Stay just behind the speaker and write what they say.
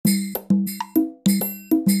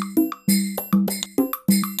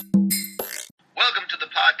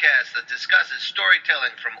discusses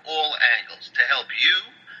storytelling from all angles to help you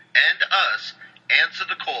and us answer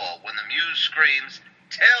the call when the muse screams,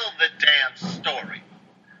 "Tell the damn story."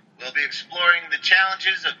 We'll be exploring the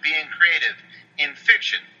challenges of being creative in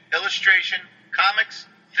fiction, illustration, comics,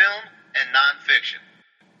 film, and nonfiction.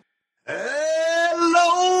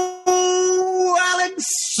 Hello, Alex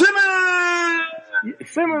Simmons!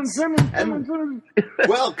 Simmons.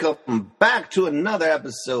 Welcome back to another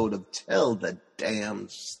episode of Tell the Damn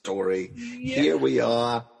Story. Yeah. Here we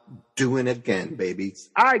are doing it again, baby.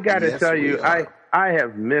 I got to Yes, tell we you, are. I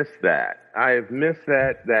have missed that. I have missed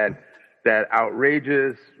that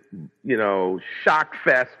outrageous, shock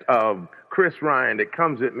fest of Chris Ryan that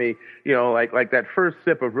comes at me, like that first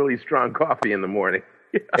sip of really strong coffee in the morning.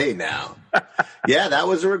 Hey, now. Yeah, that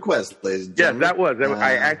was a request, ladies and Yes, gentlemen. that was.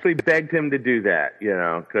 I actually begged him to do that,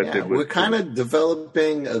 because Yeah, we're kind of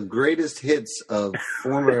developing a greatest hits of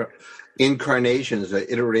former incarnations or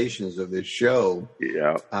iterations of this show.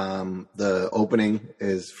 Yeah. The opening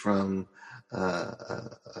is from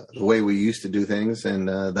the way we used to do things, and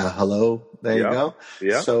the hello. There you go.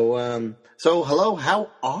 Yeah. So hello.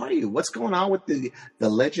 How are you? What's going on with the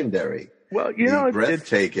legendary? Well, the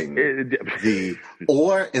breathtaking, the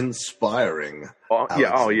awe-inspiring.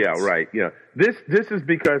 Right. This is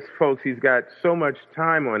because, folks, he's got so much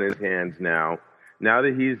time on his hands now. Now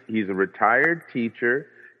that he's a retired teacher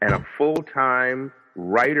and a full-time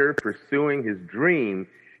writer pursuing his dream,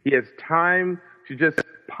 he has time to just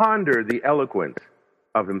ponder the eloquence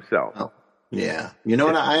of himself. Oh, yeah. You know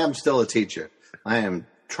what? I am still a teacher. I am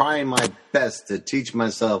trying my best to teach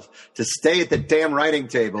myself to stay at the damn writing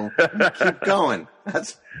table and keep going.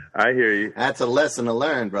 I hear you. That's a lesson to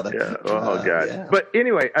learn, brother. Yeah. Oh, God. Yeah. But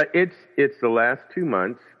anyway, it's the last 2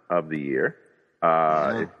 months of the year.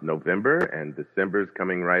 It's November, and December is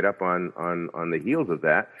coming right up on the heels of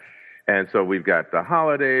that. And so we've got the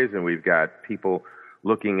holidays, and we've got people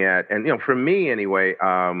looking at, and for me anyway,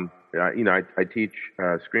 I teach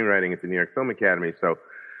screenwriting at the New York Film Academy, so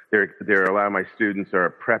there a lot of my students are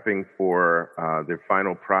prepping for their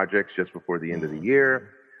final projects just before the end of the year.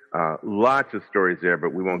 Lots of stories there,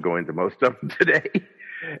 but we won't go into most of them today.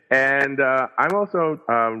 And I'm also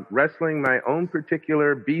wrestling my own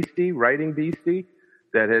particular writing beastie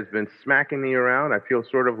that has been smacking me around. I feel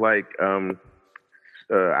sort of like, I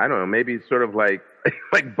don't know, maybe sort of like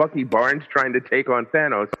Bucky Barnes trying to take on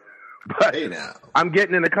Thanos. But hey now. I'm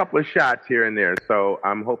getting in a couple of shots here and there, so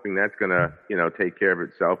I'm hoping that's going to, take care of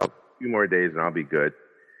itself. A few more days and I'll be good.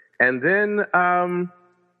 And then,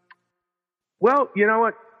 well, you know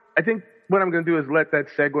what? I think what I'm going to do is let that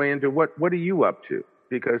segue into what are you up to?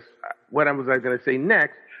 Because what I was going to say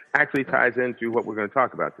next actually ties into what we're going to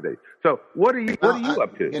talk about today. So what are you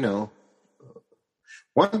up to?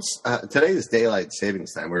 Once today is daylight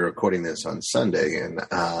savings time. We're recording this on Sunday, and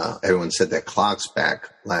everyone said their clocks back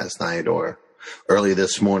last night or early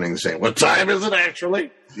this morning, saying, "What time is it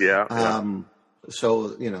actually?" Yeah.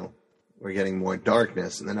 So we're getting more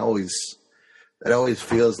darkness, and then it always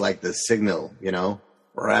feels like the signal.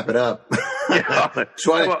 Wrap it up. Yeah.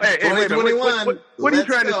 2021. What are you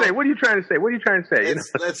trying to say? What are you trying to say?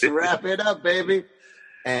 Let's wrap it up, baby.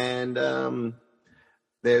 And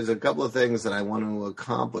there's a couple of things that I want to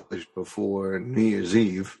accomplish before New Year's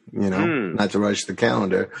Eve, not to rush the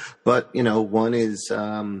calendar. But, one is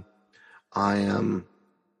I'm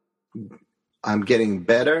getting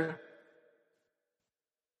better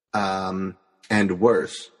and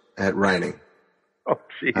worse at writing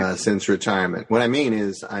since retirement. What I mean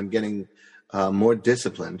is I'm getting more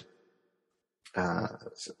disciplined,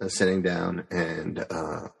 sitting down and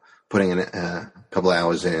putting in a couple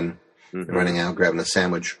hours in. Mm-hmm. Running out, grabbing a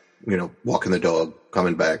sandwich, walking the dog,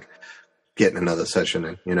 coming back, getting another session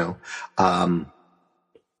in,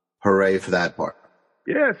 hooray for that part.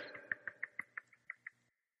 Yes.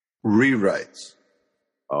 Rewrites.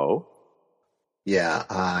 Oh. Yeah,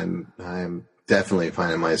 I'm definitely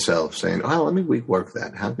finding myself saying, "Oh, let me rework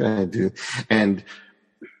that. How can I do?" And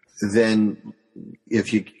then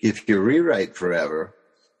if you rewrite forever,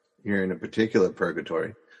 you're in a particular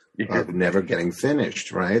purgatory. Of never getting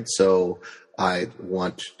finished, right? So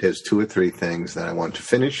there's 2 or 3 things that I want to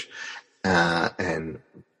finish, and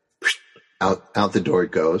out the door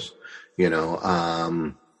it goes,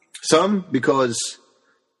 some because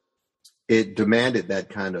it demanded that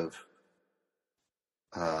kind of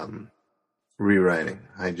rewriting.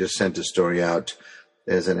 I just sent a story out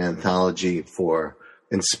as an anthology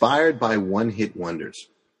inspired by one-hit wonders.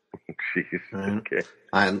 Jeez. Right? Okay.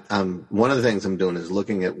 I'm one of the things I'm doing is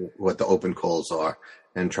looking at what the open calls are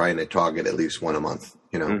and trying to target at least one a month.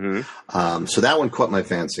 you know. Mm-hmm. So that one caught my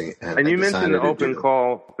fancy. And you mentioned the open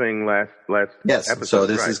call thing last yes, episode. So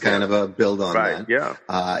this is kind of a build on that. Yeah.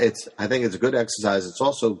 I think it's a good exercise. It's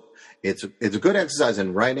also it's a good exercise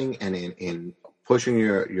in writing and in pushing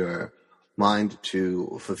your mind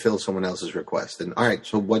to fulfill someone else's request. And all right,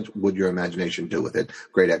 so what would your imagination do with it?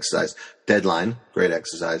 Great exercise. Deadline, great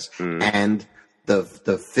exercise. And the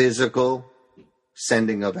physical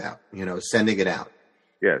sending it out.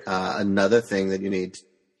 Yes. Another thing that you need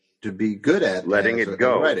to be good at letting it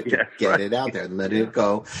go. Get it out there and let it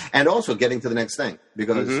go. And also getting to the next thing,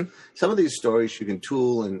 because some of these stories you can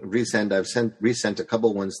tool and resend. I've resent a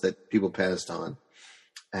couple ones that people passed on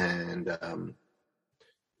and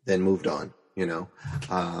then moved on, you know.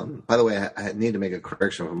 By the way, I need to make a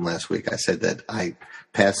correction from last week. I said that I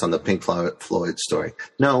passed on the Pink Floyd story.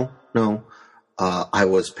 No. I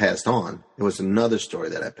was passed on. It was another story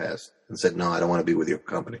that I passed and said, no, I don't want to be with your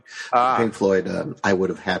company. Pink Floyd, I would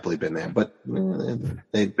have happily been there, but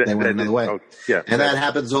they went another way. And that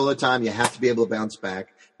happens all the time. You have to be able to bounce back.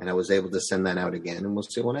 And I was able to send that out again, and we'll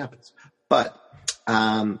see what happens. But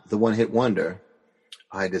the one hit wonder,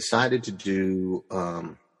 I decided to do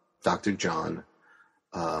Dr. John,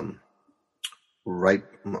 right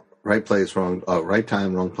place, right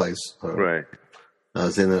time, wrong place. Right. I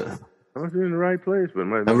was in the right place,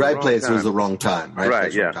 but the right place was the wrong time.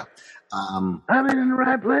 Right. Yeah. Time. I'm in the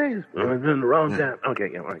right place. I was in the wrong time. Okay.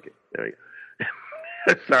 Yeah. Okay. There you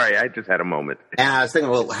go. Sorry, I just had a moment. And I was thinking,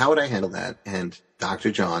 well, how would I handle that? And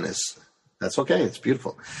Dr. John that's okay. It's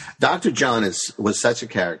beautiful. Dr. John was such a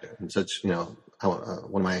character and such, you know,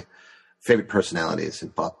 one of my favorite personalities in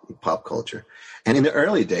pop culture. And in the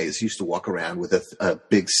early days, he used to walk around with a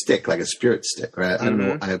big stick, like a spirit stick, right? I don't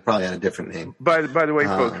know. I probably had a different name. By the way,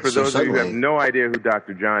 folks, for those of you who have no idea who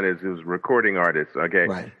Dr. John is, he was a recording artist, okay?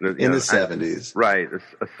 Right. In the 70s. Right.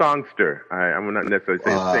 A songster. I'm not necessarily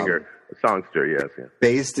saying a singer. A songster, yes. Yeah.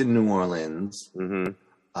 Based in New Orleans.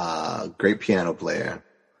 Great piano player.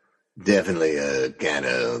 Definitely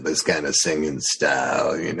this kind of singing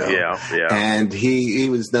style, you know. Yeah. And he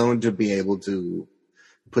was known to be able to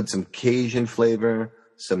put some Cajun flavor,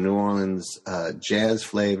 some New Orleans jazz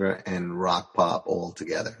flavor, and rock pop all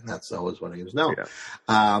together. That's always what he was known.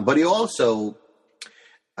 Yeah. But he also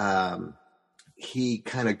he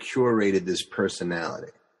kind of curated this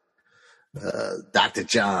personality, Dr.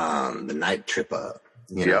 John, the Night Tripper.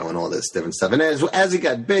 You know, and all this different stuff. And as he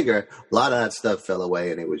got bigger, a lot of that stuff fell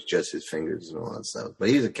away, and it was just his fingers and all that stuff. But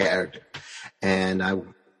he's a character, and I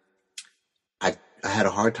had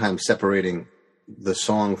a hard time separating the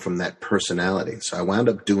song from that personality. So I wound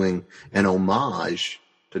up doing an homage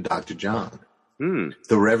to Dr. John,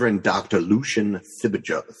 the Reverend Dr. Lucian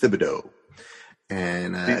Thibodeau,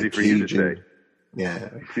 and easy for you to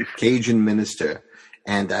say. Cajun minister,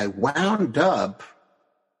 and I wound up.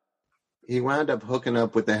 He wound up hooking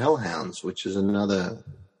up with the Hellhounds, which is another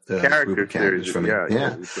group of characters from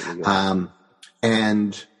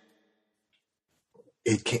and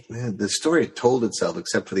the story told itself,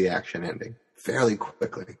 except for the action ending, fairly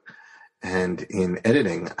quickly. And in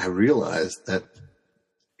editing, I realized that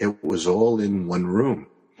it was all in one room.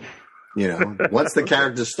 You know, once the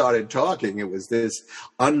characters started talking, it was this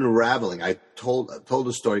unraveling. I told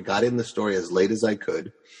the story, got in the story as late as I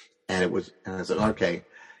could, and I said, okay.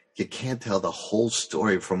 You can't tell the whole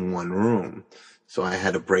story from one room. So I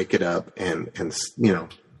had to break it up and you know,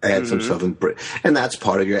 add some stuff. And that's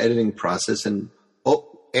part of your editing process. And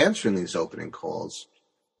answering these open calls,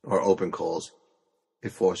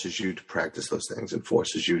 it forces you to practice those things. It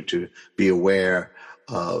forces you to be aware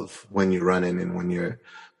of when you're running and when you're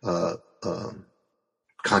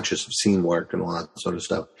conscious of scene work and all that sort of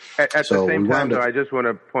stuff. At the same time, though, I just want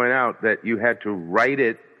to point out that you had to write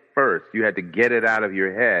it first. You had to get it out of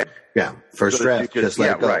your head. Yeah, first draft, just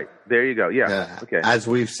let it go. Right. There you go. Yeah. Okay. As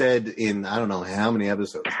we've said in I don't know how many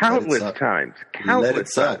episodes. Countless times. Let it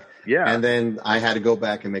suck. Yeah. And then I had to go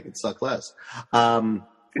back and make it suck less,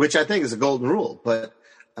 which I think is a golden rule. But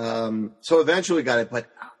so eventually we got it. But,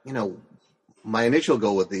 you know, my initial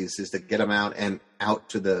goal with these is to get them out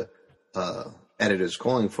to the editors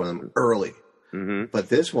calling for them early. But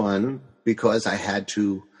this one, because I had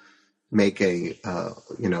to make a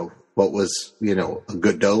what was a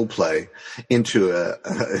Godot play into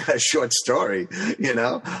a short story,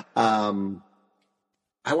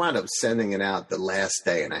 I wound up sending it out the last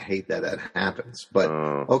day, and I hate that happens. But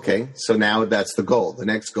okay, so now that's the goal. The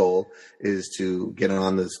next goal is to get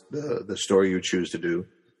on the story you choose to do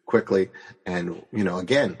quickly, and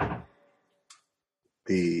again,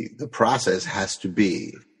 the process has to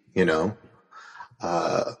be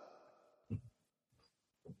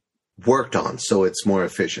worked on so it's more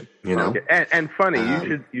efficient, you know? Okay. And funny,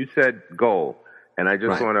 you said goal, and I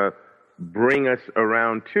just want to bring us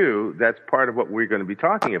around to that's part of what we're going to be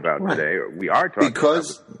talking about today, or we are talking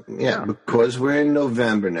because we're in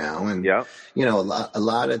November now, and you know, a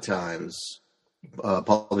lot of times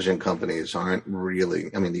publishing companies aren't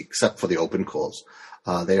really, I mean, except for the open calls,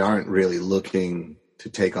 they aren't really looking to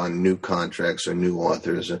take on new contracts or new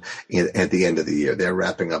authors at the end of the year. They're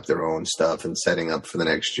wrapping up their own stuff and setting up for the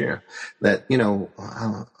next year. That, you know,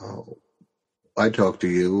 I talked to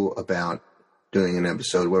you about doing an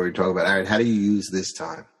episode where we talk about, all right, how do you use this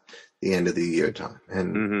time, the end of the year time?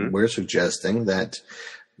 And we're suggesting that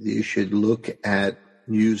you should look at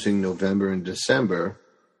using November and December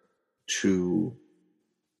to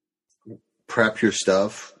prep your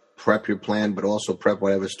stuff, prep your plan, but also prep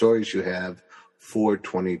whatever stories you have for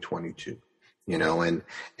 2022, you know,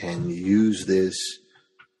 and use this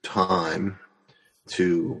time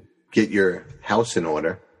to get your house in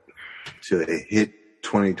order to hit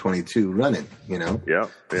 2022 running, you know? Yeah.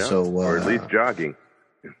 So, or at least jogging.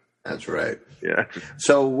 That's right. Yeah.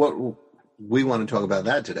 So what we want to talk about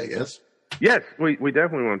that today, yes? Yes, we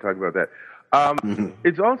definitely want to talk about that.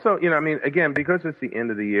 It's also, you know, I mean, again, because it's the end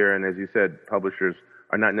of the year, and as you said, publishers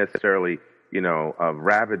are not necessarily, you know,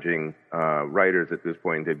 ravaging writers at this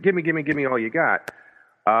point. Give me all you got.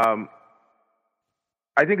 I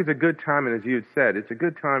think it's a good time, and as you had said, it's a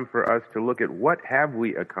good time for us to look at what have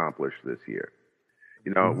we accomplished this year.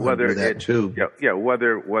 You know,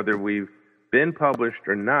 whether whether we've been published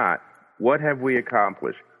or not, what have we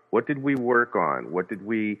accomplished? What did we work on? What did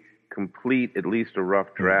we complete at least a rough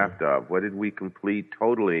draft of? What did we complete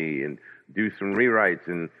totally and do some rewrites?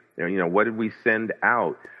 And, you know, what did we send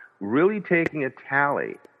out? Really taking a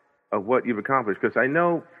tally of what you've accomplished. Because I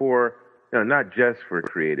know for, you know, not just for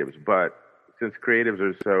creatives, but since creatives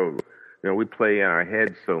are so, you know, we play in our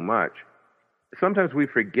heads so much, sometimes we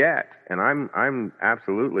forget, and I'm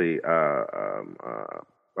absolutely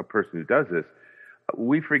a person who does this.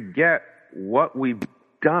 We forget what we've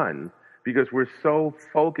done because we're so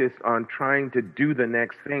focused on trying to do the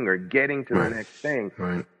next thing or getting to the next thing.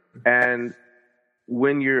 Right. And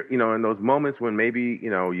when you're, you know, in those moments when maybe,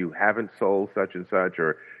 you know, you haven't sold such and such,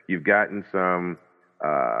 or you've gotten some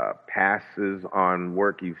passes on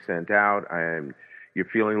work you've sent out, and you're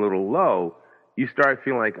feeling a little low, you start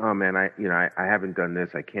feeling like, oh man, I haven't done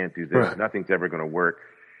this, I can't do this, nothing's ever going to work.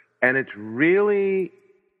 And it's really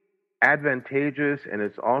advantageous, and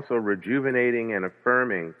it's also rejuvenating and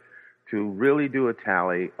affirming to really do a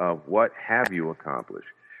tally of what have you accomplished.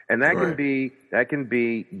 And that can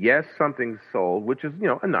be, yes, something's sold, which is, you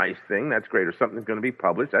know, a nice thing, that's great, or something's going to be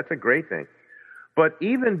published, that's a great thing. But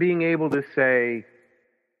even being able to say,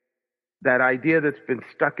 that idea that's been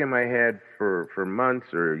stuck in my head for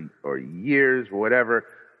months or years, whatever,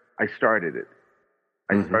 I started it.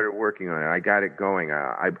 I started working on it. I got it going.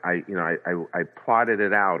 I plotted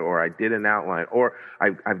it out, or I did an outline, or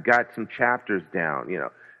I've got some chapters down. You know,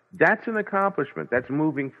 that's an accomplishment. That's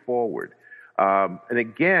moving forward. And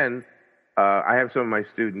again, I have some of my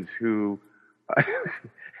students who,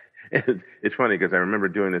 it's funny because I remember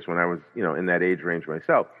doing this when I was, you know, in that age range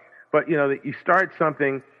myself. But, you know, that you start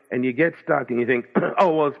something and you get stuck and you think,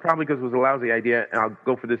 oh, well, it's probably because it was a lousy idea and I'll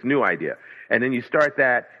go for this new idea. And then you start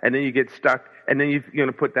that and then you get stuck and then you're going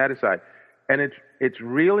to put that aside. And it's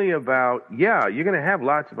really about, yeah, you're going to have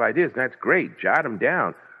lots of ideas. And that's great. Jot them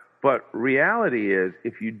down. But reality is,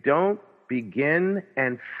 if you don't begin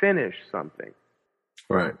and finish something,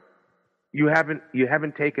 right, you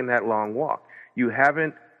haven't taken that long walk. You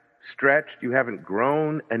haven't stretched. You haven't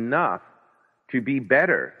grown enough to be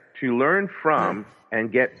better, to learn from and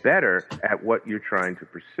get better at what you're trying to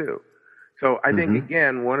pursue. So I think,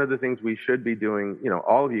 again, one of the things we should be doing, you know,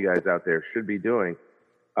 all of you guys out there should be doing,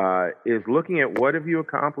 is looking at what have you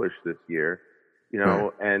accomplished this year, you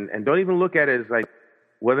know, and don't even look at it as like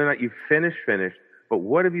whether or not you finished, but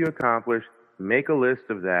what have you accomplished? Make a list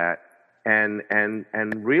of that and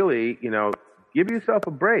really, you know, give yourself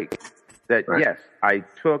a break that, yes, I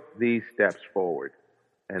took these steps forward.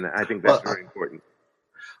 And I think that's very important.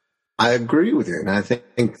 I agree with you. And I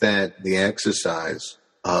think that the exercise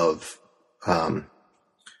of, you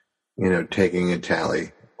know, taking a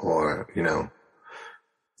tally or, you know,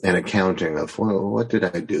 an accounting of, well, what did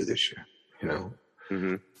I do this year? You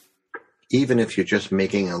know, even if you're just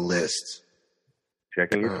making a list,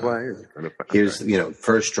 checking your flyers. Here's, you know,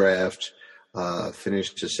 first draft,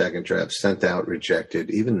 finished to second draft, sent out, rejected,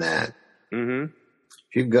 even that. If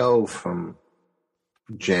you go from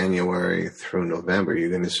January through November, you're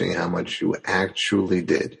going to see how much you actually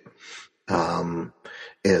did. Some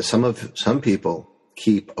people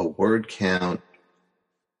keep a word count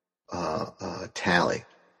tally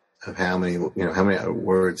of how many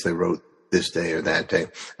words they wrote this day or that day.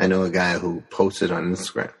 I know a guy who posted on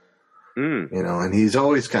Instagram, and he's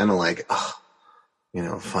always kind of like,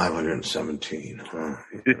 517.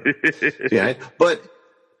 Yeah. But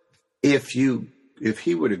if he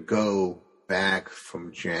were to go back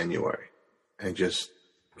from January and just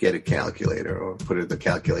get a calculator or put the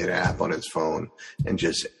calculator app on his phone and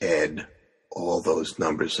just add all those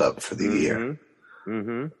numbers up for the year.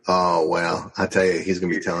 Mm-hmm. Oh, well, I tell you, he's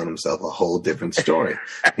going to be telling himself a whole different story,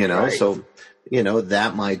 Right. So,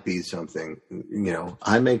 that might be something,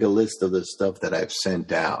 I make a list of the stuff that I've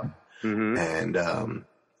sent out and,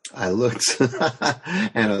 I looked and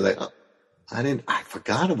I was like, I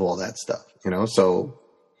forgot of all that stuff, so,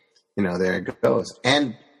 there it goes.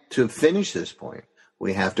 And to finish this point,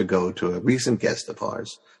 we have to go to a recent guest of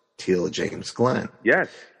ours, Teal James Glenn. Yes.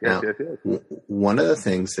 Now, one of the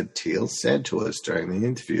things that Teal said to us during the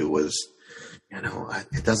interview was,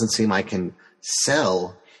 it doesn't seem I can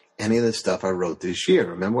sell any of the stuff I wrote this year.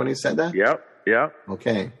 Remember when he said that? Yep.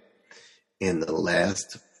 Okay. In the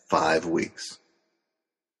last 5 weeks,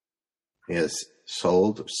 he has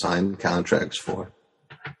signed contracts for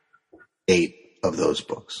 8 of those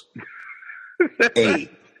books. 8.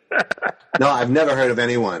 No, I've never heard of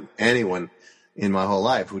anyone in my whole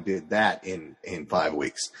life who did that in 5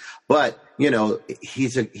 weeks. But,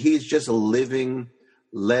 he's just a living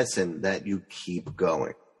lesson that you keep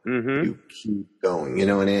going. Mm-hmm. You keep going,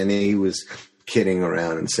 and he was kidding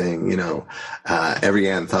around and saying, every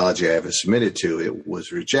anthology I ever submitted to, it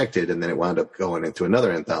was rejected, and then it wound up going into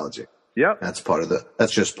another anthology. Yep. That's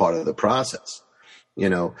just part of the process.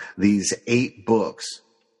 These 8 books.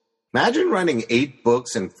 Imagine running 8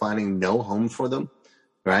 books and finding no home for them,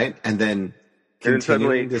 right? And then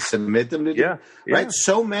continuing to submit them to do, right?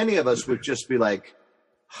 So many of us would just be like,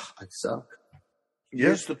 I suck.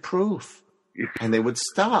 Here's the proof. And they would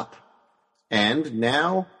stop. And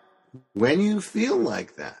now, when you feel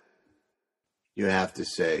like that, you have to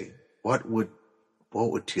say, what would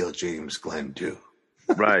Teal James Glenn do?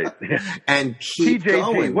 Right. And keep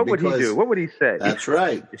going. What would he do? What would he say? That's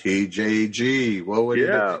right. TJG. What would he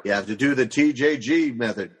do? You have to do the TJG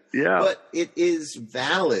method. Yeah. But it is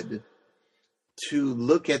valid to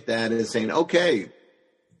look at that as saying, okay,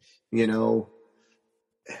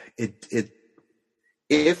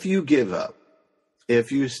 if you give up,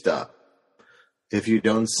 if you stop, if you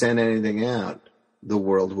don't send anything out, the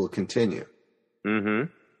world will continue. Mm-hmm.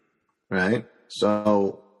 Right?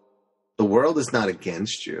 So the world is not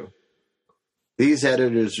against you. These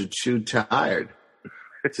editors are too tired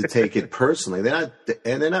to take it personally.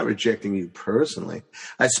 They're not rejecting you personally.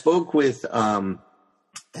 I spoke with an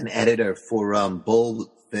editor for Bold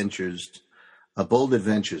Adventures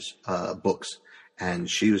books, and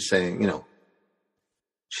she was saying,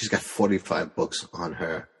 she's got 45 books on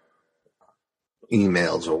her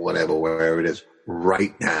emails or whatever, wherever it is,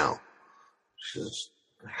 right now. She says,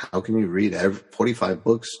 how can you read 45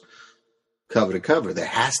 books cover to cover? There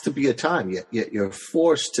has to be a time. Yet you're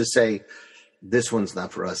forced to say, this one's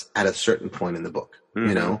not for us at a certain point in the book,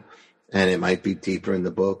 and it might be deeper in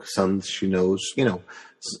the book. Some she knows,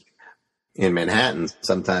 in Manhattan,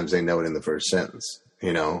 sometimes they know it in the first sentence,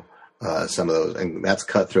 some of those, and that's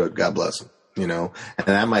Cutthroat, God bless them, and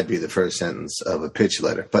that might be the first sentence of a pitch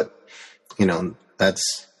letter, but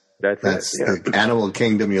that's the animal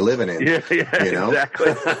kingdom you're living in. Yeah,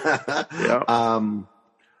 exactly.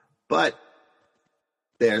 But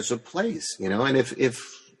there's a place, and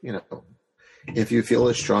if you feel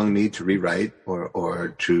a strong need to rewrite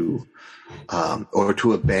or to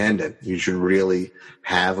abandon, you should really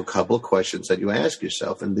have a couple of questions that you ask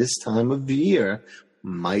yourself. And this time of the year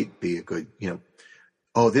might be a good,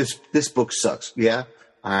 this book sucks. Yeah.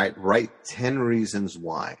 All right. Write 10 reasons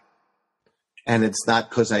why. And it's not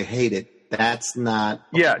because I hate it. That's not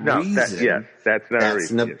a reason. That's not a reason.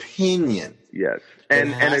 That's an opinion. Yes.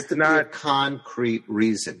 And it's not a concrete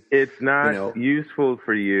reason. It's not useful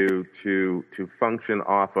for you to function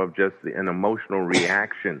off of just an emotional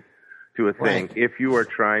reaction to a thing. Right. If you are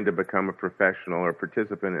trying to become a professional or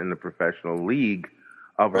participant in the professional league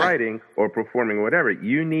of writing or performing or whatever,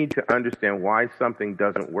 you need to understand why something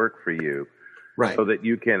doesn't work for you. Right. So that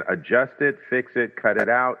you can adjust it, fix it, cut it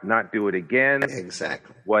out, not do it again.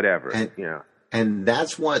 Exactly. Whatever. And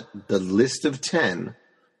that's what the list of 10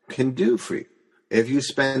 can do for you. If you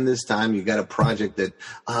spend this time, you got a project that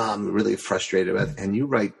I'm really frustrated about, and you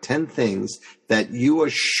write 10 things that you are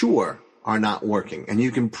sure are not working, and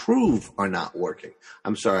you can prove are not working.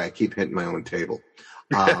 I'm sorry, I keep hitting my own table.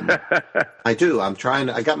 I do.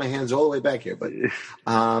 I got my hands all the way back here, but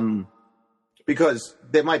because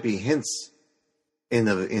there might be hints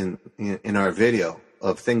in our video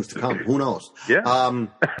of things to come. Who knows? Yeah.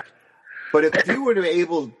 But if you were to be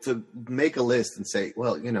able to make a list and say,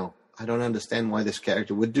 well, I don't understand why this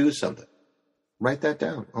character would do something, write that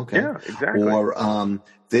down. Okay. Yeah, exactly. Or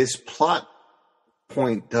this plot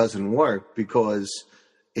point doesn't work because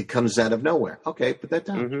it comes out of nowhere. Okay, put that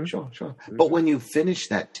down. Mm-hmm. Sure. Mm-hmm. But when you finish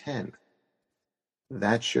that 10,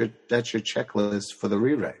 that's your checklist for the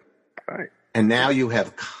rewrite. Right. And now you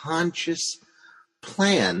have conscious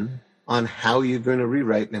plan on how you're going to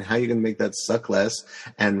rewrite and how you're going to make that suck less.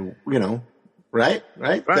 And right.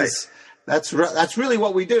 That's really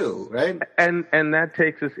what we do, right? And that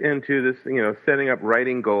takes us into this, setting up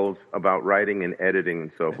writing goals about writing and editing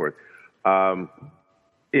and so forth.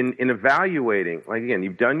 In evaluating, like again,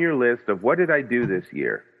 you've done your list of what did I do this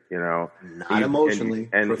year, not emotionally,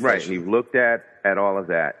 and right, and you've looked at all of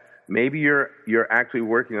that. Maybe you're actually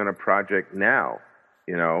working on a project now,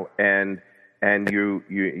 and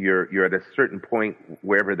you're at a certain point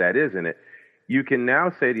wherever that is in it. You can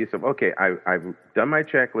now say to yourself, okay, I've done my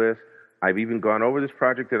checklist. I've even gone over this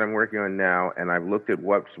project that I'm working on now, and I've looked at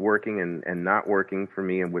what's working and not working for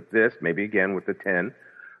me, and with this, maybe again with the 10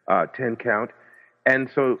 count.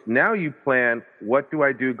 And so now you plan, what do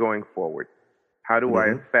I do going forward? How do I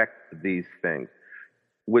affect these things?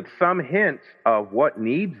 With some hints of what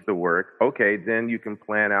needs the work, okay, then you can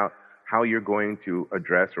plan out how you're going to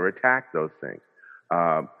address or attack those things.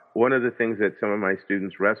 One of the things that some of my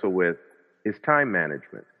students wrestle with is time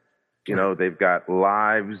management. They've got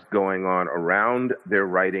lives going on around their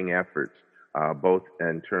writing efforts, both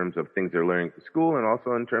in terms of things they're learning at school and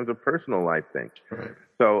also in terms of personal life things. Right.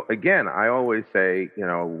 So again, I always say,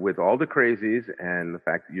 with all the crazies and the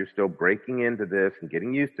fact that you're still breaking into this and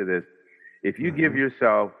getting used to this, if you give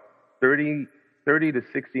yourself 30 to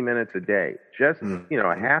 60 minutes a day, just,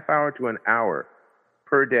 a half hour to an hour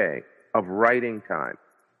per day of writing time,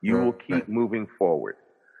 you will keep moving forward.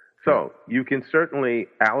 So you can certainly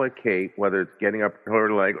allocate, whether it's getting up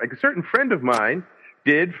or like a certain friend of mine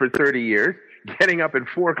did for 30 years, getting up at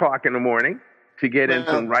 4:00 in the morning to get in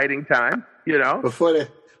some writing time,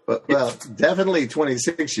 Well, definitely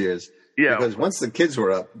 26 years. Yeah. Because once the kids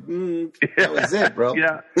were up, that was it, bro.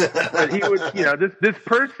 Yeah. But he would, this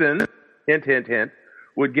person, hint,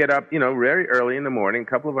 would get up, very early in the morning, a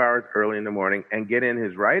couple of hours early in the morning, and get in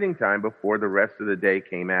his writing time before the rest of the day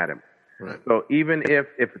came at him. Right. So even if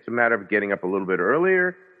it's a matter of getting up a little bit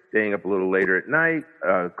earlier, staying up a little later at night,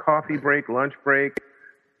 coffee break, lunch break,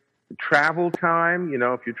 travel time,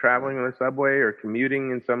 if you're traveling on a subway or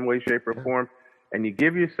commuting in some way, shape, or form, and you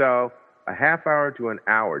give yourself a half hour to an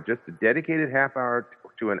hour, just a dedicated half hour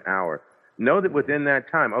to an hour, know that within that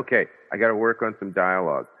time, okay, I got to work on some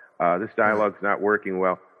dialogue. This dialogue's not working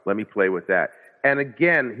well. Let me play with that. And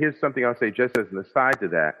again, here's something I'll say just as an aside to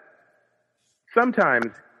that.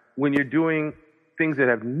 Sometimes when you're doing things that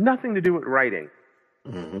have nothing to do with writing,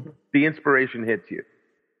 the inspiration hits you.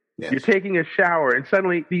 Yes. You're taking a shower and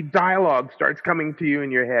suddenly the dialogue starts coming to you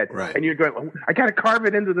in your head. Right. And you're going, oh, I got to carve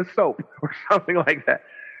it into the soap or something like that.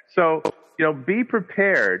 So, be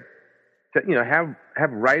prepared to,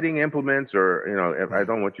 have writing implements or, I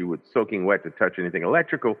don't want you with soaking wet to touch anything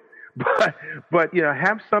electrical, but,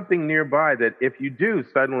 have something nearby that if you do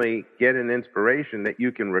suddenly get an inspiration that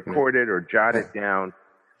you can record it or jot it down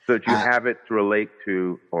so that you have it to relate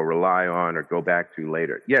to or rely on or go back to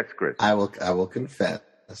later. Yes, Chris. I will confess.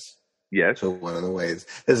 Yes. So one of the ways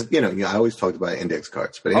is, I always talked about index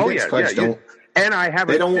cards, but index cards don't. And I have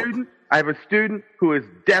a student who is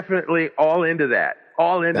definitely all into that.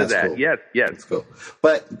 That's that. Cool. Yes. That's cool.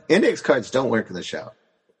 But index cards don't work in the shower.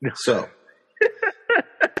 So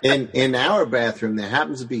in our bathroom, there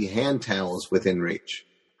happens to be hand towels within reach,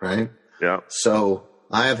 right? Yeah. So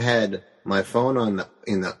I've had my phone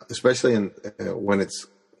especially when it's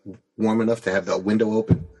warm enough to have the window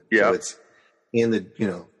open. Yeah. So it's in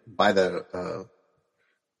the, by the,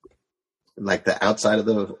 like the outside of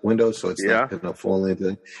the window, so it's not going to fall into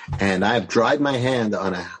it. And I've dried my hand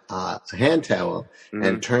on a hand towel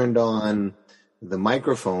and turned on the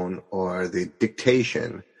microphone or the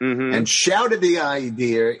dictation and shouted the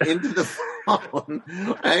idea into the phone,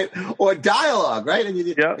 right? Or dialogue, right? And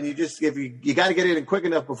you just, if you got to get it in quick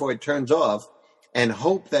enough before it turns off and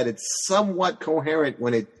hope that it's somewhat coherent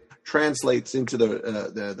when it translates into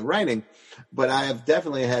the writing. But I have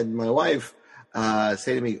definitely had my wife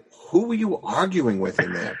say to me, who were you arguing with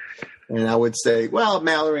in there? And I would say, well,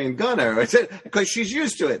 Mallory and Gunnar, because she's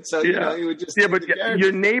used to it. So, you would just... Yeah, but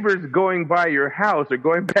your neighbors going by your house or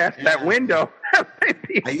going past that window.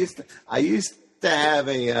 I used to have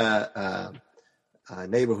a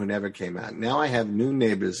neighbor who never came out. Now I have new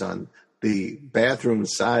neighbors on the bathroom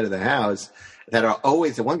side of the house that are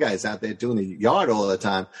always, the one guy's out there doing the yard all the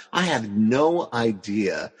time. I have no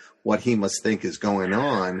idea what he must think is going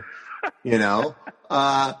on,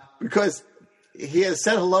 because he has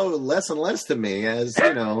said hello less and less to me as,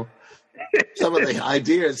 some of the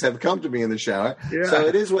ideas have come to me in the shower. Yeah. So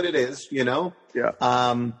it is what it is, Yeah.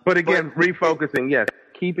 But again, refocusing, yes.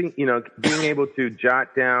 Keeping, being able to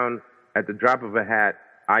jot down at the drop of a hat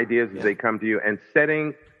ideas as they come to you, and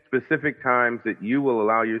setting specific times that you will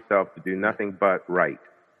allow yourself to do nothing but write.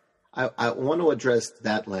 I want to address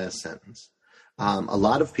that last sentence. A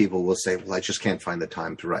lot of people will say, well, I just can't find the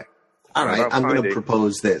time to write. All right, I'm going to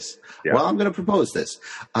propose this. Yeah. Well, I'm going to propose this.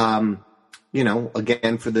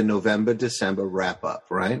 Again, for the November, December wrap up,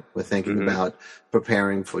 right? We're thinking about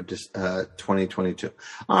preparing for 2022.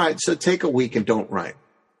 All right, so take a week and don't write.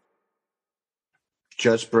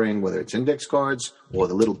 Just bring, whether it's index cards or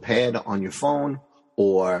the little pad on your phone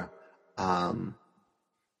or, a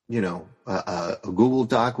Google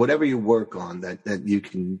Doc, whatever you work on that you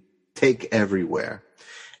can take everywhere.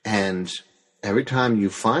 And every time you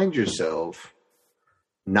find yourself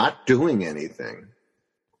not doing anything,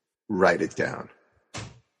 write it down.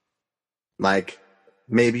 Like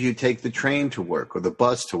maybe you take the train to work or the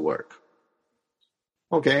bus to work.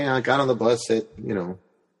 Okay, I got on the bus at,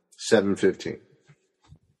 7:15.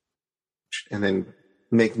 And then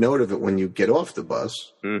make note of it when you get off the bus.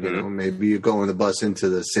 Maybe you go on the bus into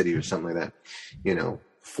the city or something like that,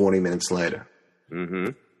 40 minutes later.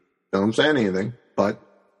 Don't say anything, but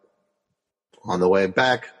on the way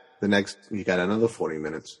back, you got another 40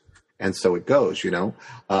 minutes. And so it goes,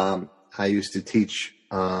 I used to teach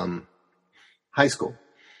high school,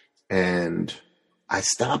 and I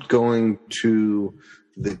stopped going to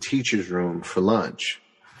the teacher's room for lunch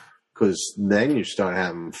because then you start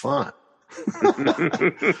having fun.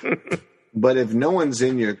 But if no one's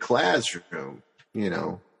in your classroom,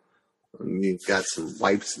 you've got some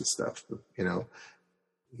wipes and stuff,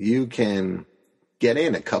 you can get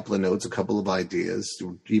in a couple of notes, a couple of ideas,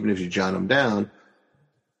 even if you jot them down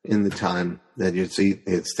in the time that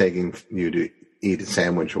it's taking you to eat a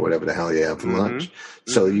sandwich or whatever the hell you have for lunch.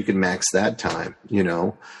 So you can max that time,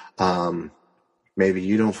 maybe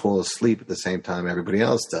you don't fall asleep at the same time everybody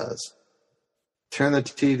else does. Turn the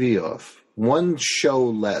TV off. One show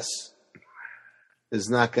less is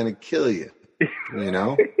not going to kill you,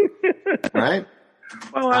 right?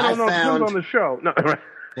 Well, I don't know. Depends on the show. No.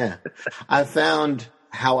 Yeah. I found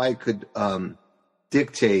how I could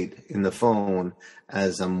dictate in the phone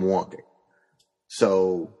as I'm walking.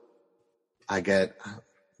 So I get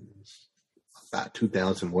about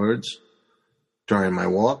 2,000 words during my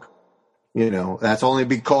walk. That's only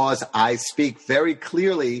because I speak very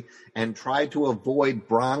clearly and try to avoid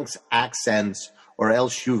Bronx accents, or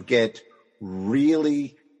else you get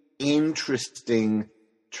really interesting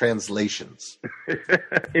translations.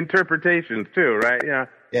 Interpretations too, right? Yeah.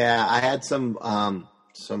 Yeah, I had some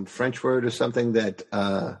French word or something that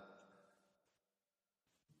mon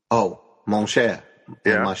cher,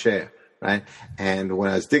 ma chère, right? And when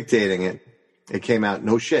I was dictating it, it came out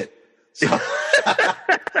no shit. So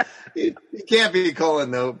you can't be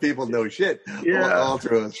calling people no shit all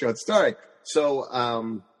through a short story. So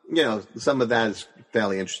some of that is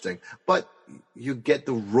fairly interesting, but you get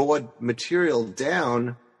the raw material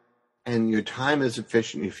down and your time is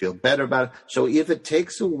efficient. You feel better about it. So if it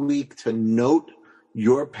takes a week to note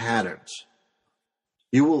your patterns,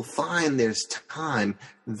 you will find there's time.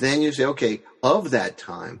 Then you say, okay, of that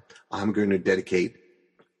time, I'm going to dedicate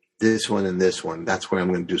this one and this one. That's where I'm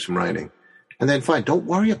going to do some writing. And then fine, don't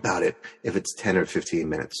worry about it if it's 10 or 15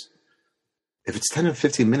 minutes. If it's 10 or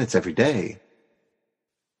 15 minutes every day,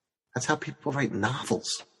 that's how people write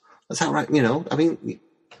novels. That's how,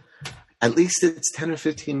 at least it's 10 or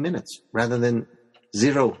 15 minutes rather than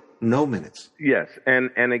no minutes. Yes.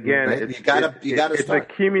 And again, right? you gotta start. It's a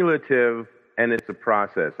cumulative and it's a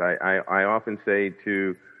process. I often say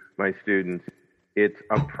to my students, it's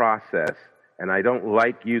a process. And I don't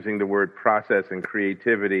like using the word process and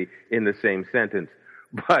creativity in the same sentence,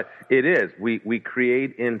 but it is. We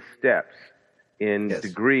create in steps, in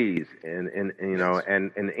degrees, in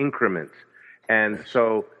increments. And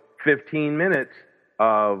so 15 minutes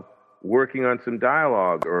of working on some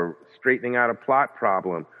dialogue or straightening out a plot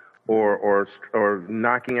problem or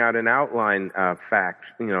knocking out an outline fact,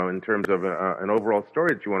 in terms of an overall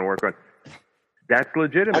story that you want to work on. That's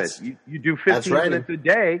legitimate. You do 15 minutes a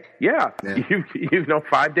day. Yeah.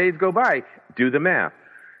 5 days go by. Do the math.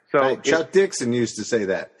 So Chuck Dixon used to say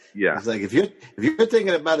that. Yeah. It's like if you're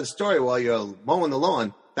thinking about a story while you're mowing the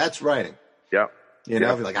lawn, that's writing. Yeah. If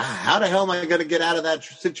you're like, how the hell am I going to get out of that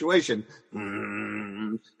situation?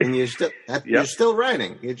 and you're still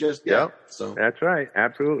writing. You just So that's right,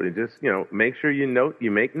 absolutely. Just make sure you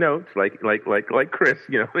make notes like Chris,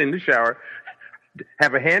 in the shower.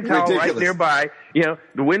 Have a hand towel right nearby. The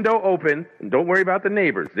window open. Don't worry about the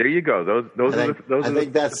neighbors. There you go. Those are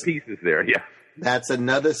the pieces there. Yeah. That's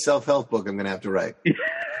another self-help book I'm going to have to write.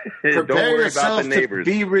 Don't worry about the neighbors.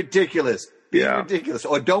 Be ridiculous. Be ridiculous.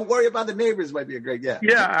 Or don't worry about the neighbors might be a great, Yeah,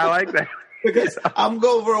 I like that. Because I'm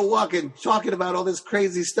going for a walk and talking about all this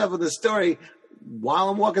crazy stuff in the story while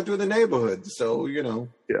I'm walking through the neighborhood. So, Yeah.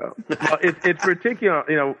 Well, it's particular,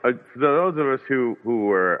 for those of us who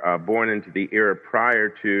were born into the era prior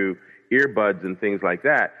to earbuds and things like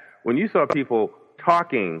that, when you saw people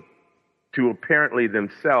talking to apparently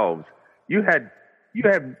themselves, you had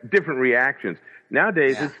different reactions.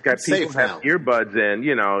 Nowadays, it's got people have earbuds in,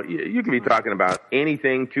 you can be talking about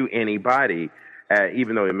anything to anybody,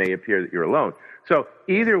 even though it may appear that you're alone. So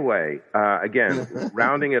either way, again,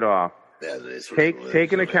 rounding it off,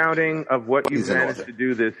 take an accounting of what you managed to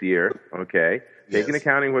do this year, okay? Take an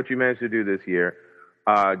accounting of what you managed to do this year.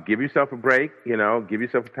 Give yourself a break, give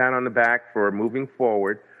yourself a pat on the back for moving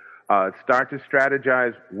forward. Start to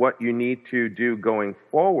strategize what you need to do going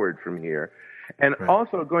forward from here. And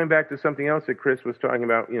also going back to something else that Chris was talking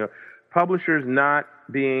about, publishers not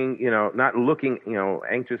being, not looking,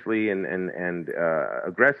 anxiously and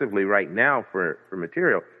aggressively right now for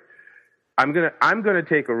material. I'm gonna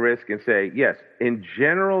take a risk and say, yes, in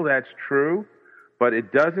general that's true, but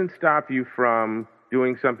it doesn't stop you from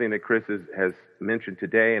doing something that Chris has mentioned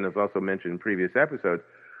today and has also mentioned in previous episodes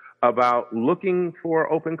about looking for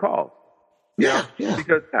open calls. Yeah.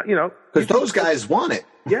 Because those guys want it.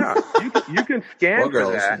 Yeah, you can scan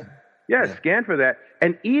for that. Yeah, scan for that.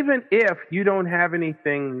 And even if you don't have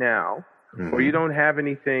anything now, or you don't have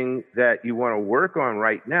anything that you want to work on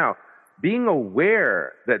right now, being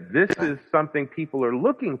aware that this is something people are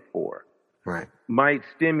looking for might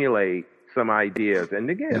stimulate some ideas.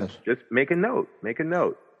 And again, just make a note.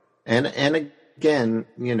 And again,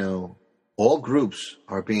 all groups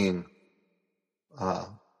are being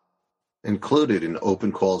included in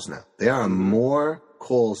open calls now. There are more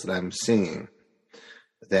calls that I'm seeing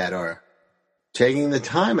that are taking the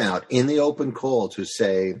time out in the open call to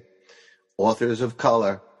say authors of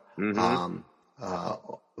color,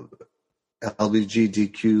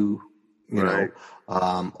 LGBTQ,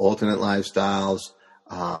 alternate lifestyles,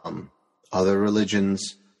 other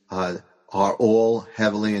religions, are all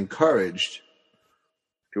heavily encouraged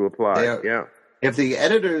to apply. If the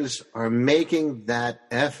editors are making that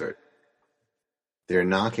effort, they're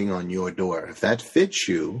knocking on your door. If that fits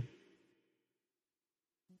you,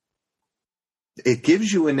 it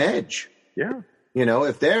gives you an edge. Yeah.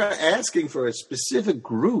 If they're asking for a specific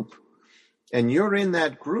group and you're in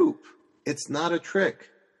that group, it's not a trick.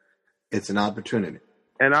 It's an opportunity.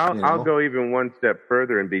 And I'll go even one step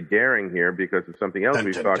further and be daring here because of something else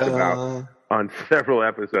we've talked about on several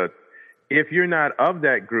episodes. If you're not of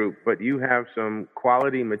that group, but you have some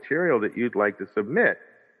quality material that you'd like to submit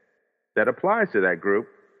that applies to that group,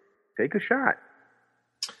 take a shot.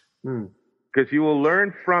 Because you will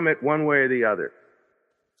learn from it one way or the other.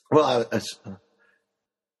 Well,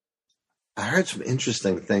 I heard some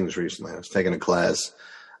interesting things recently. I was taking a class,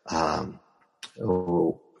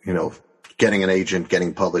 getting an agent,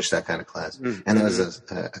 getting published, that kind of class. And there was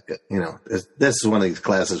this is one of these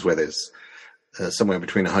classes where there's somewhere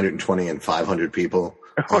between 120 and 500 people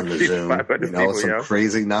on the Zoom.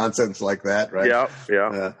 Crazy nonsense like that, right?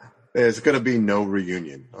 Yeah. There's going to be no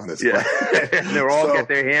reunion on this class. They're all get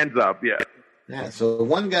their hands up, Yeah, so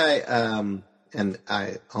one guy, and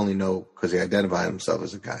I only know because he identified himself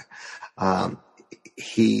as a guy,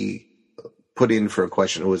 he put in for a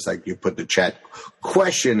question. It was like you put the chat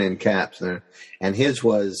question in caps there. And his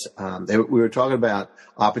was, we were talking about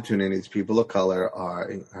opportunities people of color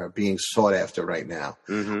are being sought after right now.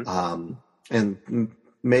 And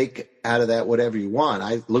make out of that whatever you want.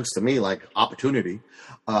 It looks to me like opportunity.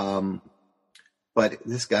 But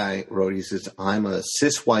this guy wrote, he says, I'm a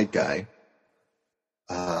cis white guy,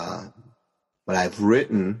 but I've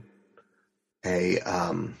written I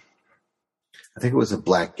think it was a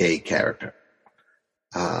black gay character.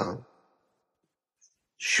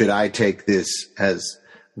 Should I take this as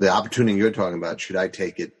the opportunity you're talking about? Should I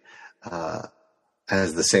take it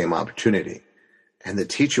as the same opportunity? And the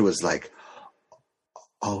teacher was like,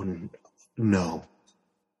 oh, no.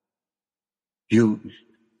 You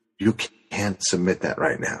can't submit that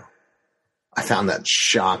right now. I found that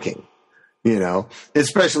shocking,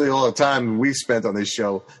 especially all the time we spent on this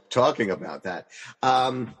show talking about that.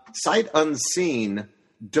 Sight unseen,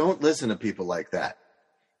 don't listen to people like that.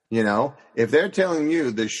 You know, if they're telling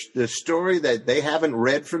you the story that they haven't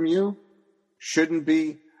read from you shouldn't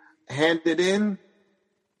be handed in,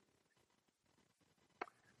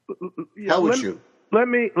 how would you? Let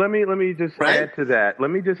me just add to that.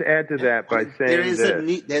 Let me just add to that by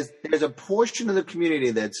saying there's a portion of the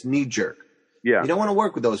community that's knee jerk. Yeah, you don't want to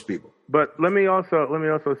work with those people. But let me also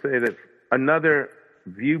say that another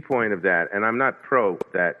viewpoint of that, and I'm not pro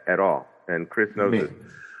that at all, and Chris knows this.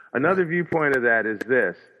 Another viewpoint of that is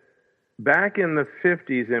this: back in the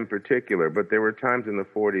 50s in particular, but there were times in the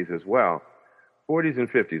 40s as well. 40s and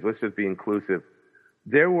 50s. Let's just be inclusive.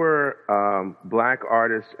 There were black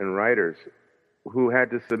artists and writers who had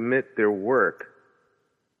to submit their work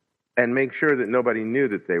and make sure that nobody knew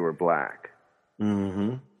that they were black.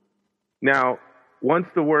 Mm-hmm. Now, once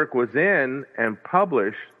the work was in and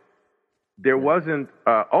published, there wasn't,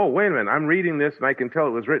 oh, wait a minute, I'm reading this and I can tell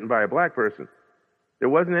it was written by a black person. There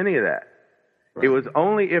wasn't any of that. Right. It was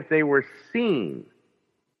only if they were seen,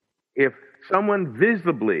 if someone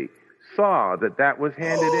visibly saw that that was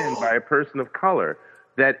handed in by a person of color,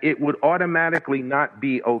 that it would automatically not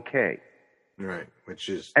be okay. Right, which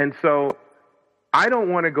is... And so I don't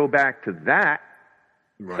want to go back to that.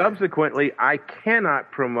 Right. Subsequently, I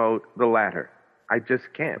cannot promote the latter. I just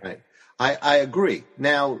can't. Right. I agree.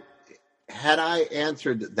 Now, had I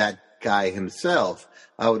answered that guy himself,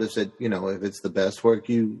 I would have said, you know, if it's the best work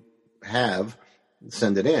you have,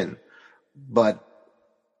 send it in. But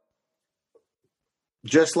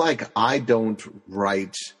just like I don't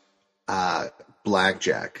write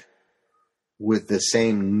Blackjack with the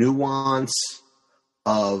same nuance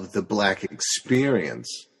of the black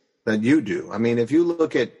experience that you do. I mean, if you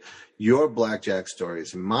look at your Blackjack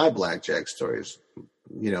stories and my Blackjack stories,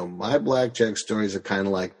 you know, my Blackjack stories are kind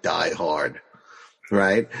of like Die Hard,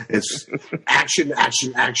 right? It's action,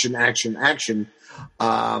 action, action, action, action,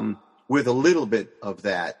 with a little bit of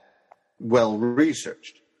that well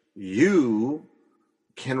researched. You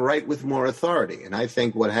can write with more authority, and I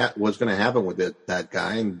think what's going to happen with that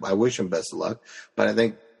guy, and I wish him best of luck, but I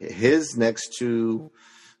think his next to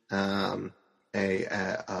an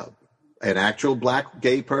actual black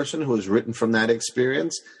gay person who has written from that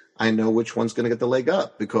experience, I know which one's going to get the leg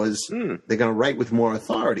up, because they're going to write with more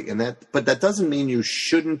authority, but that doesn't mean you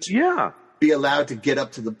shouldn't be allowed to get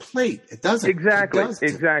up to the plate. It doesn't.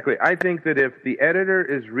 Exactly. I think that if the editor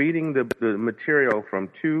is reading the material from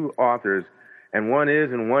two authors, and one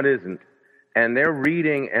is and one isn't, and they're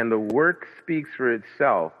reading and the work speaks for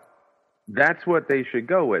itself, that's what they should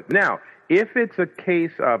go with. Now, if it's a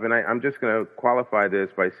case of, and I'm just going to qualify this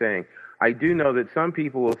by saying, I do know that some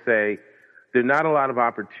people will say there are not a lot of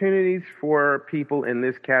opportunities for people in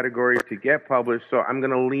this category to get published, so I'm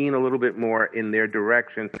going to lean a little bit more in their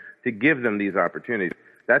direction to give them these opportunities.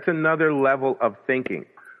 That's another level of thinking.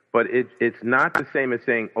 But it's not the same as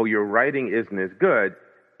saying, oh, your writing isn't as good.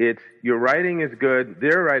 It's your writing is good,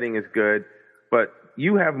 their writing is good, but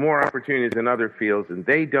you have more opportunities in other fields and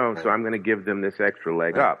they don't, so I'm going to give them this extra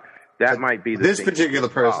leg up. That might be the This particular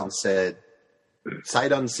person said,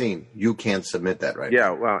 sight unseen, you can't submit that right now. Yeah,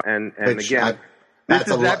 well, and again,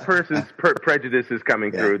 that person's prejudice is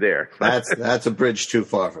coming through there. That's a bridge too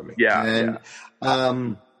far for me. Yeah.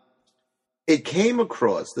 And it came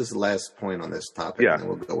across, this is the last point on this topic, and then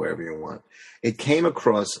we'll go wherever you want. It came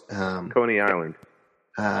across... Coney Island.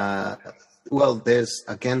 Well, there's,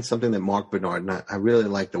 again, something that Mark Bernard, and I really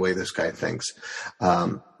like the way this guy thinks,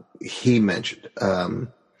 he mentioned.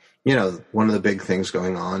 You know, one of the big things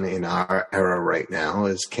going on in our era right now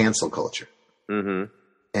is cancel culture. Mm-hmm.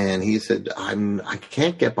 And he said, I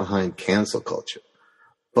can't get behind cancel culture,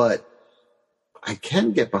 but I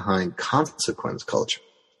can get behind consequence culture.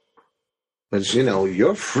 Because, you know,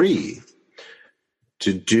 you're free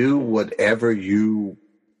to do whatever you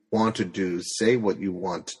want to do, say what you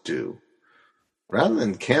want to do. Rather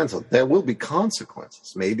than cancel, there will be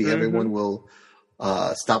consequences. Maybe everyone will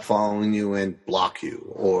stop following you and block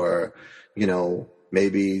you, or, you know,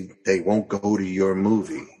 maybe they won't go to your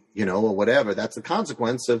movie, you know, or whatever. That's the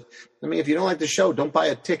consequence of, I mean, if you don't like the show, don't buy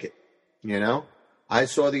a ticket, you know. I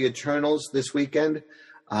saw the Eternals this weekend,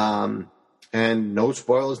 and no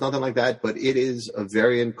spoilers, nothing like that, but it is a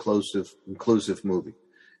very inclusive movie.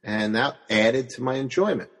 And that added to my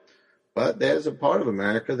enjoyment. But there's a part of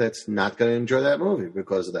America that's not going to enjoy that movie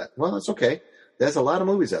because of that. Well, that's okay. There's a lot of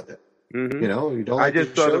movies out there. Mm-hmm. You know, you don't like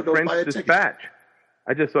the show, don't buy a ticket.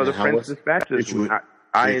 I just saw the French Dispatch this week.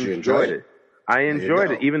 I enjoyed it. I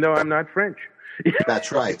enjoyed it, even though I'm not French.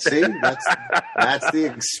 That's right. See, that's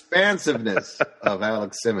the expansiveness of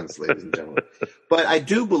Alex Simmons, ladies and gentlemen. But I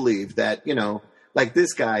do believe that, you know, like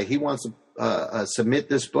this guy, he wants to submit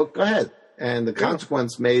this book. Go ahead. And the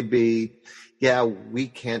consequence may be, yeah, we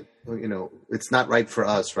can't, it's not right for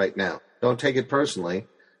us right now. Don't take it personally.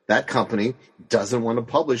 That company doesn't want to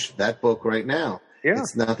publish that book right now. Yeah.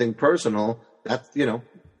 It's nothing personal. That's,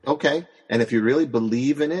 okay. And if you really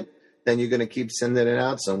believe in it, then you're going to keep sending it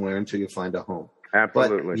out somewhere until you find a home.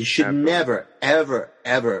 Absolutely. But you should never, ever,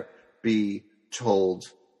 ever be told,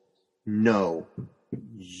 no,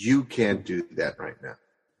 you can't do that right now.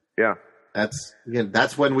 Yeah.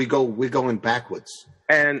 That's when we're going backwards.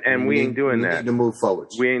 And we ain't doing that. We need to move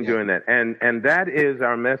forwards. We ain't doing that. And that is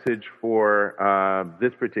our message for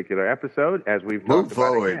this particular episode as we've moved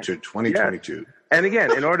forward to 2022. Yes. And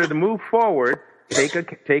again, in order to move forward, take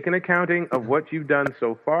an accounting of what you've done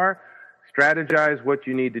so far, strategize what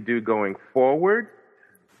you need to do going forward,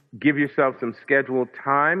 give yourself some scheduled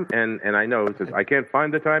time. And I know it says, I can't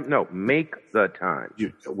find the time. No, make the time.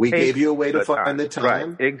 We gave you a way to find the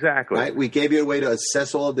time. Right, exactly. Right? We gave you a way to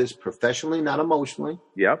assess all of this professionally, not emotionally.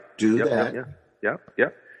 Yep. Do that.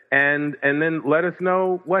 Yep. And then let us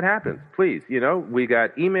know what happens, please. We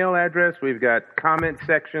got email address. We've got comment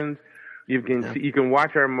sections. You can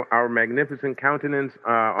watch our magnificent countenance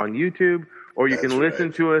on YouTube, or you can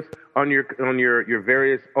listen to us on your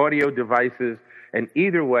various audio devices. And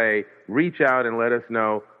either way, reach out and let us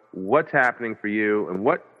know what's happening for you and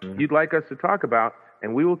what you'd like us to talk about.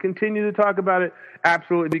 And we will continue to talk about it,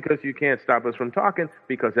 absolutely, because you can't stop us from talking,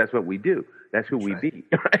 because that's what we do. That's who we be.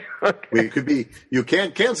 Right? Okay. You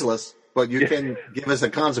can't cancel us, but you can give us a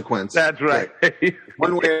consequence. That's right.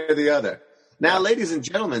 One way or the other. Now, ladies and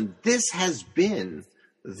gentlemen, this has been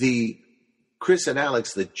the Chris and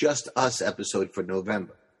Alex, the Just Us episode for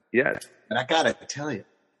November. Yes. And I got to tell you,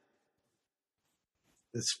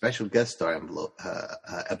 the special guest star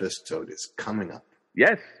episode is coming up.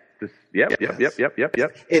 Yes. Yep.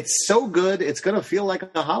 It's so good, it's going to feel like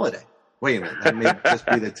a holiday. Wait a minute, that may just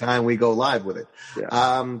be the time we go live with it.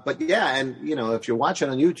 Yeah. But yeah, and if you're watching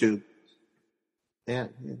on YouTube,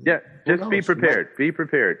 just be prepared. Be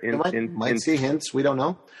prepared. Might see hints. We don't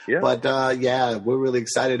know. Yeah. But we're really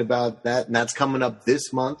excited about that, and that's coming up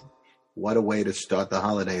this month. What a way to start the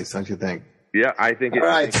holidays, don't you think? Yeah, I think. All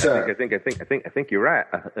right, sir. I think you're right.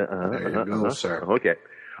 There you go, sir. Okay.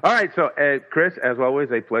 All right. So, Chris, as always,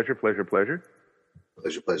 a pleasure. Pleasure.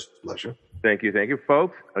 Thank you,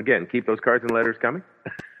 folks. Again, keep those cards and letters coming.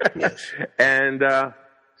 Yes. And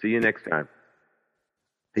see you next time.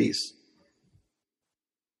 Peace.